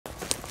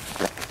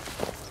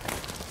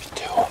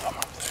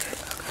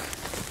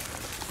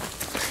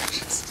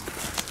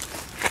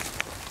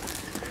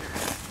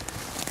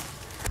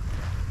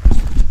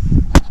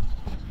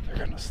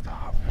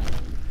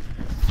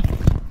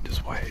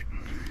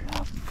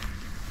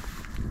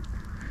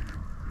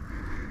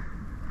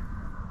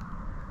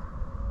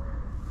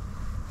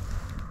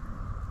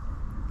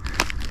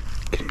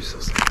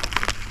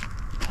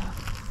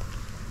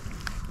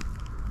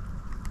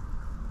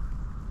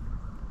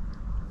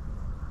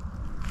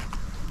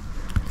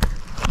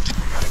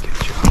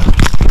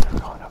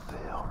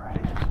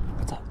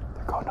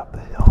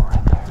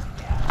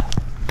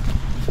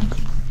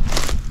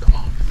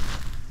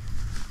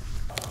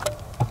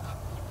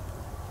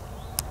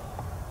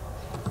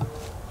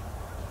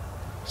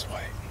Just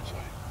wait.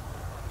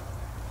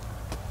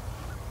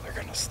 They're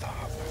gonna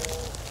stop.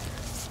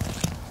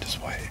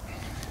 Just wait.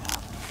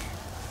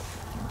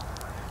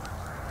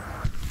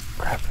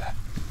 Grab that.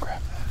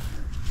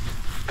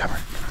 Come here.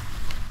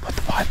 Put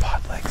the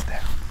bipod legs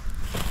down.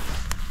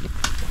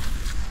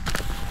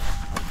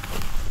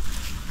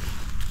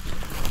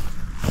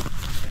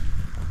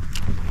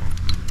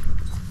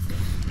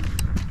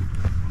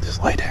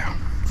 Just lay down.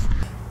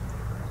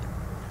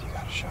 You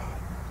got a shot.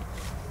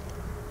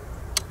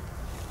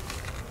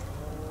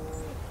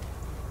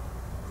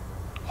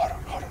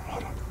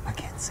 Hold on. I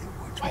can't see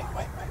which Wait.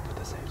 Put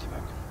the safety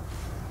back.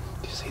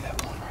 Do you see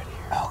that one right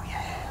here? Oh,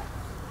 yeah.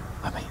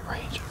 Let me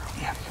range it.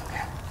 Yeah,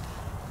 okay.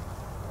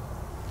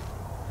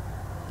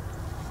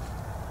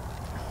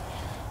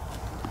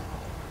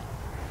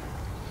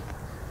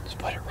 Just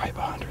put it right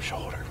behind her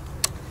shoulder.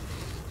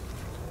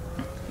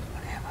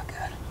 Okay, am I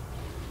good?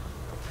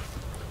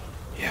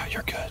 Yeah,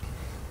 you're good.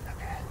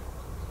 Okay.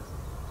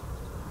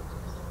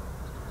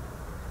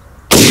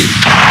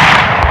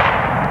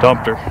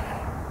 Dumped her.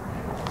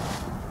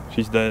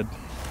 She's dead.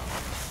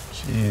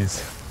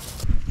 Jeez.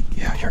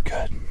 Yeah, you're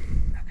good.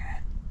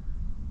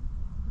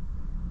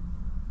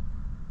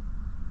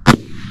 Okay.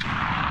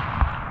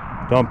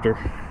 Dumped her.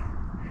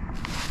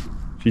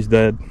 She's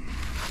dead.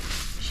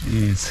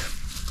 Jeez.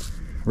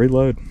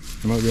 Reload.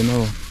 There might be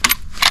another one.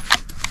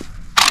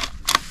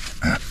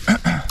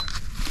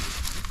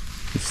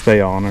 Just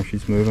stay on her.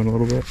 She's moving a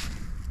little bit.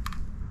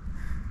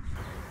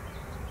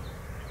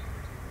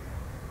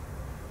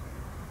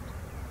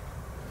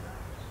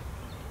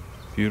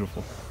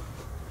 Beautiful.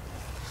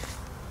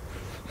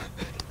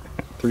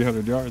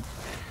 300 yards.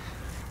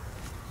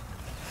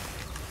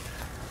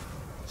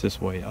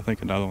 Just wait. I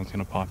think another one's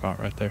gonna pop out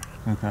right there.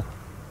 Okay.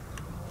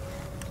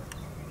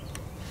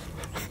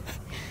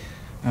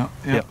 Oh,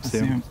 Yep. See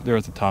him? They're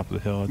at the top of the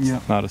hill.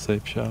 It's not a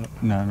safe shot.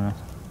 No.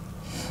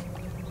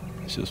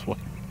 Let's just wait.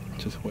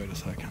 Just wait a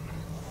second.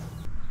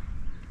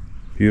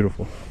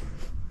 Beautiful.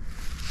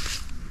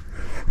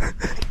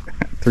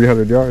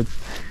 300 yards.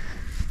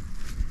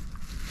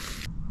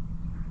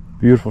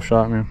 Beautiful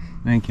shot, man.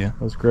 Thank you.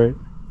 That was great.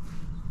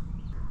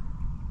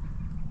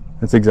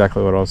 That's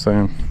exactly what I was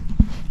saying.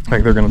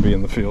 Like they're going to be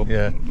in the field.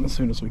 Yeah. As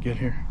soon as we get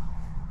here.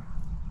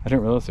 I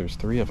didn't realize there was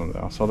 3 of them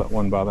though. I saw that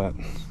one by that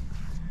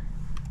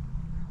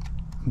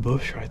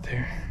bush right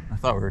there. I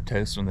thought we were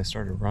toast when they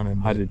started running.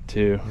 I did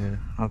too. Yeah.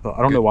 I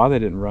don't know why they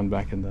didn't run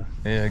back in the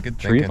Good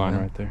tree thinking, line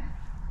man. right there.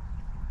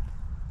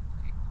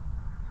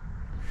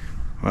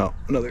 Well,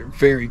 another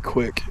very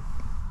quick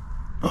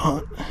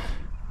hunt.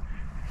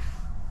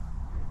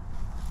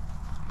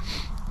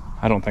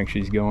 I don't think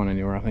she's going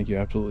anywhere. I think you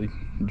absolutely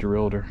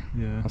drilled her.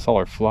 Yeah. I saw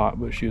her flop,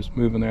 but she was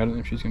moving there. I don't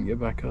know if she's going to get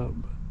back up,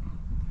 but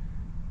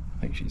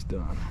I think she's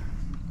done.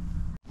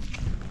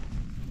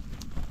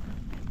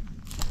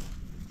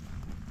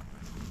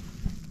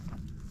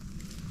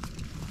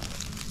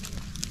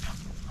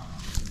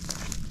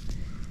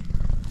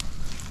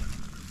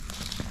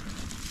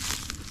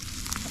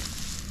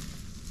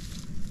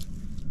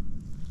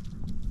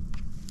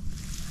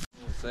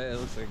 It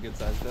looks like a good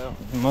sized doe.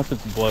 Unless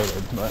it's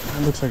bloated, but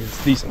it looks like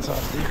it's decent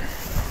sized deer.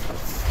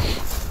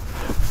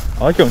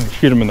 I like it when you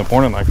shoot them in the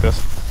morning like this.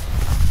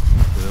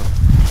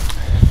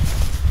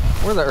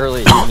 We're in the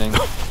early evening.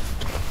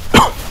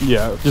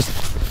 Yeah, just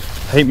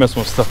hate messing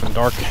with stuff in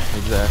dark.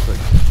 Exactly.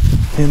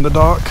 In the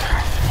dark.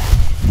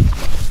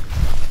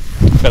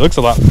 It looks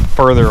a lot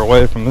further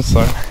away from this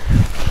side.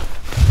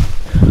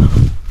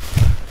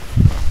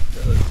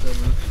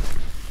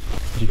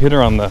 Did you hit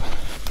her on the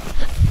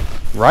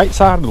right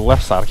side or the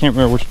left side? I can't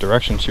remember which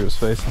direction she was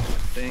facing. I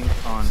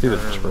think on See her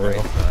the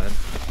trail. right side.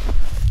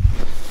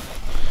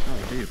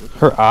 Oh, dude,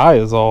 Her eye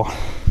is all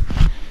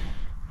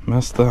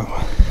messed up.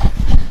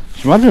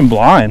 She might have been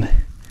blind.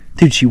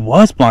 Dude, she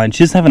was blind.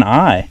 She doesn't have an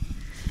eye.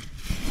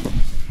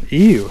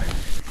 Ew.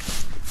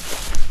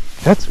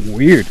 That's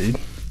weird, dude.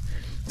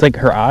 It's like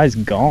her eye's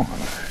gone.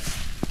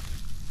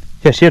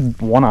 Yeah, she had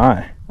one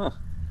eye. Huh.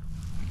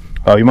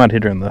 Oh, you might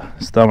hit her in the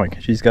stomach.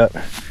 She's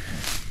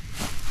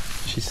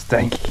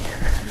stanky.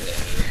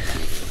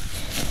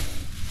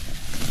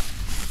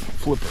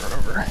 Flip her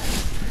over.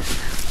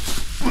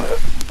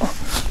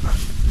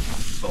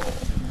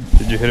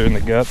 Did you hit her in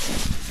the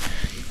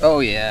guts? Oh,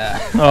 yeah.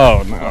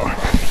 Oh, no.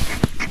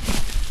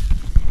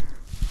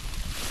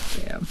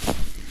 Damn.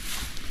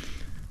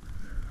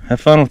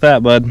 Have fun with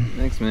that, bud.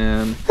 Thanks,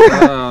 man.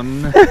 Oh,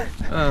 no.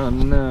 Oh,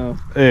 no.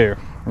 Ew.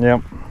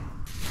 Yep.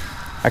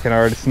 I can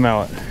already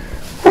smell it.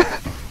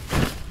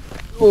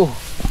 Oh.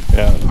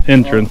 Yeah,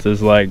 entrance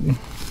is like...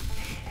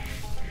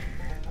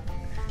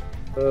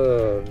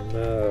 Oh,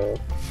 no.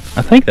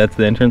 I think that's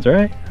the entrance,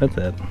 right? That's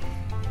it.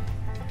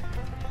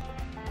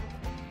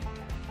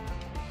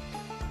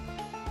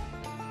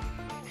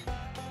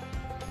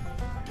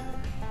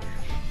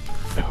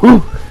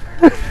 Whew.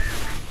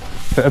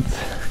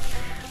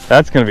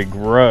 That's gonna be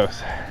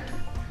gross.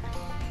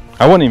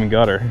 I wouldn't even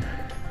gut her.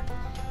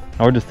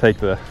 I would just take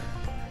the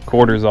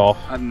quarters off.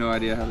 I have no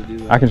idea how to do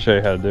that. I can show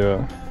you how to do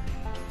it.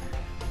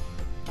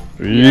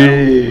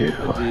 Yeah, Ew.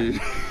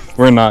 dude.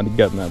 We're not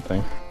gutting that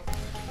thing.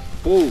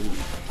 Oh,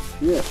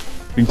 yeah.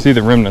 You can see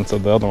the remnants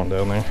of the other one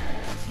down there.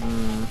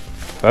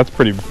 That's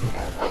pretty.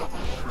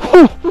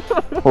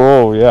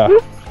 Oh yeah.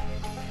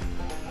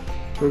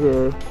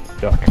 Okay.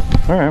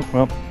 Yuck. All right.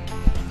 Well,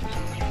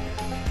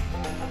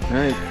 All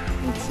right.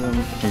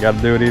 Let's you got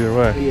to do it either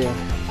way. Yeah.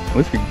 At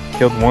least we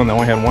killed one that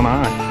only had one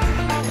eye.